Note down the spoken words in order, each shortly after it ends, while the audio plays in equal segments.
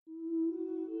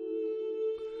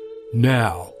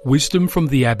Now, wisdom from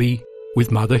the Abbey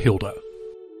with Mother Hilda.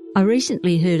 I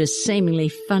recently heard a seemingly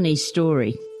funny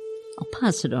story. I'll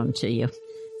pass it on to you,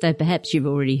 though perhaps you've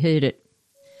already heard it.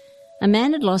 A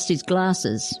man had lost his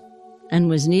glasses and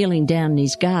was kneeling down in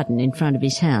his garden in front of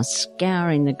his house,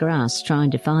 scouring the grass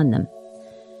trying to find them.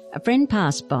 A friend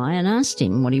passed by and asked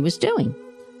him what he was doing.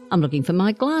 "I'm looking for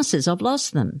my glasses, I've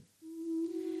lost them."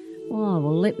 "Oh,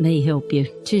 well, let me help you.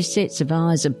 2 sets of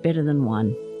eyes are better than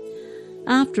one."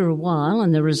 After a while,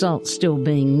 and the result still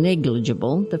being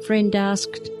negligible, the friend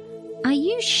asked, "Are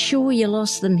you sure you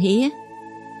lost them here?"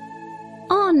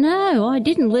 "Oh, no, I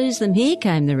didn't lose them here,"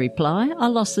 came the reply. "I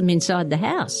lost them inside the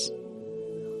house."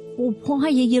 "Well, why are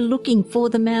you looking for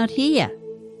them out here?"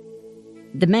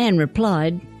 The man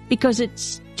replied, "Because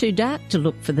it's too dark to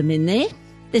look for them in there.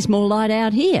 There's more light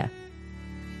out here."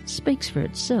 Speaks for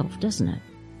itself, doesn't it?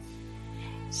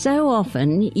 So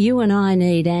often you and I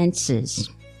need answers,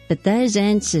 but those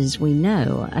answers we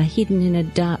know are hidden in a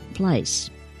dark place.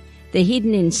 They're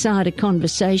hidden inside a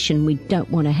conversation we don't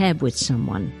want to have with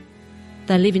someone.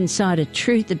 They live inside a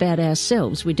truth about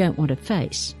ourselves we don't want to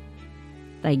face.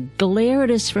 They glare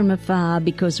at us from afar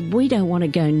because we don't want to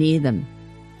go near them.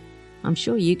 I'm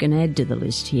sure you can add to the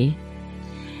list here.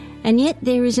 And yet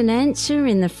there is an answer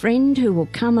in the friend who will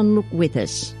come and look with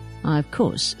us. I, of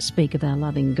course, speak of our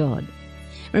loving God.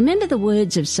 Remember the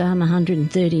words of Psalm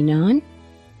 139?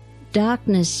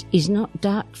 "Darkness is not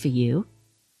dark for you,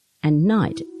 and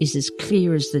night is as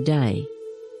clear as the day."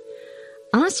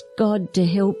 Ask God to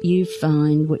help you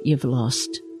find what you've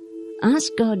lost.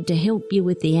 Ask God to help you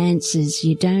with the answers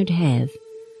you don't have.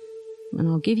 And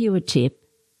I'll give you a tip.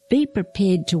 Be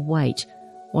prepared to wait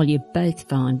while you both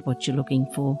find what you're looking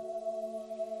for.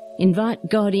 Invite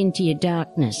God into your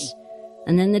darkness,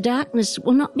 and then the darkness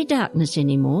will not be darkness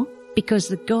anymore, because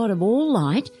the God of all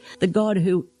light, the God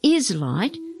who is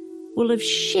light, will have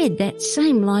shed that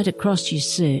same light across your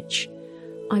search.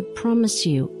 I promise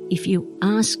you, if you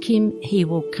ask him, he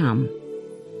will come.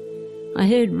 I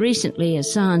heard recently a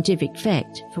scientific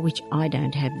fact, for which I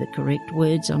don't have the correct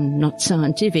words, I'm not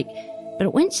scientific, but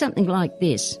it went something like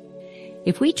this.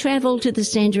 If we travel to the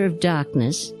centre of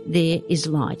darkness, there is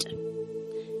light.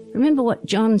 Remember what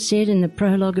John said in the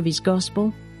prologue of his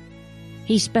Gospel?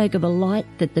 He spoke of a light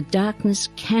that the darkness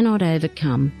cannot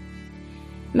overcome.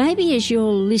 Maybe as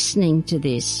you're listening to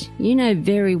this, you know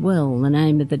very well the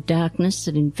name of the darkness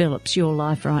that envelops your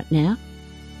life right now.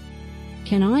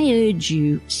 Can I urge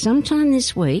you sometime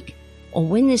this week, or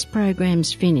when this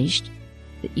program's finished,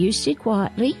 that you sit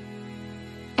quietly,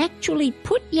 actually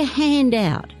put your hand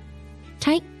out,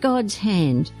 take God's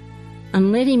hand,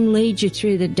 and let him lead you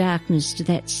through the darkness to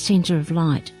that centre of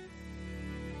light.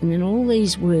 And then all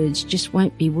these words just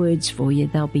won't be words for you,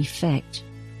 they'll be fact.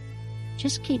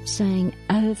 Just keep saying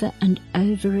over and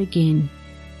over again,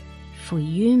 "For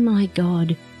you, my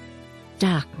God,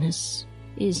 darkness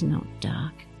is not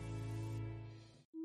dark."